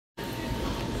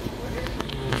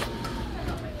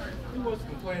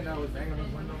playing now with banging on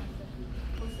his window.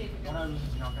 What I was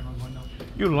just knocking on his window.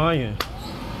 You lying.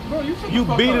 Bro, you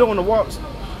beat it on the walks.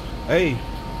 Hey,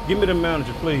 give me the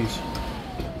manager, please.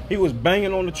 He was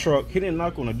banging on the truck. He didn't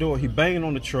knock on the door. He banging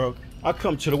on the truck. I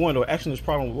come to the window. Actually, his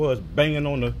problem was banging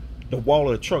on the wall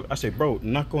of the truck. I said, bro,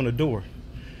 knock on the door.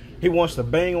 He wants to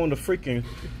bang on the freaking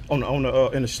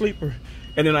in the sleeper.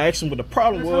 And then I asked him what the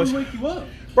problem was. Wake you up.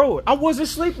 Bro, I wasn't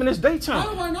sleeping. It's daytime.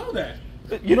 How do I know that?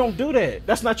 You don't do that.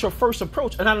 That's not your first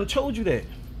approach. And I done told you that.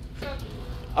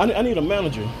 I need a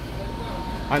manager.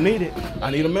 I need it.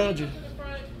 I need a manager.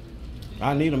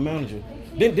 I need a manager.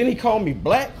 Then he called me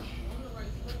black.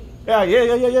 Yeah.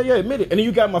 Admit it. And then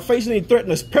you got in my face and he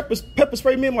threatened to pepper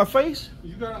spray me in my face.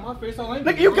 You got in my face. I like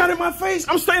Nigga, you got in my face.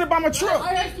 I'm standing by my truck.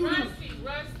 I asked you. Rusty,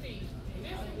 please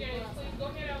go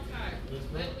get outside.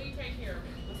 Let Lee take care of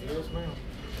it. Yes, ma'am.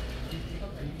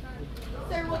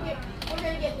 Sir, we're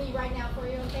gonna get Lee right now for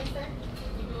you, okay, sir?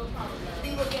 You do apologize. We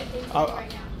will get Lee right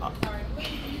now. I- Sorry.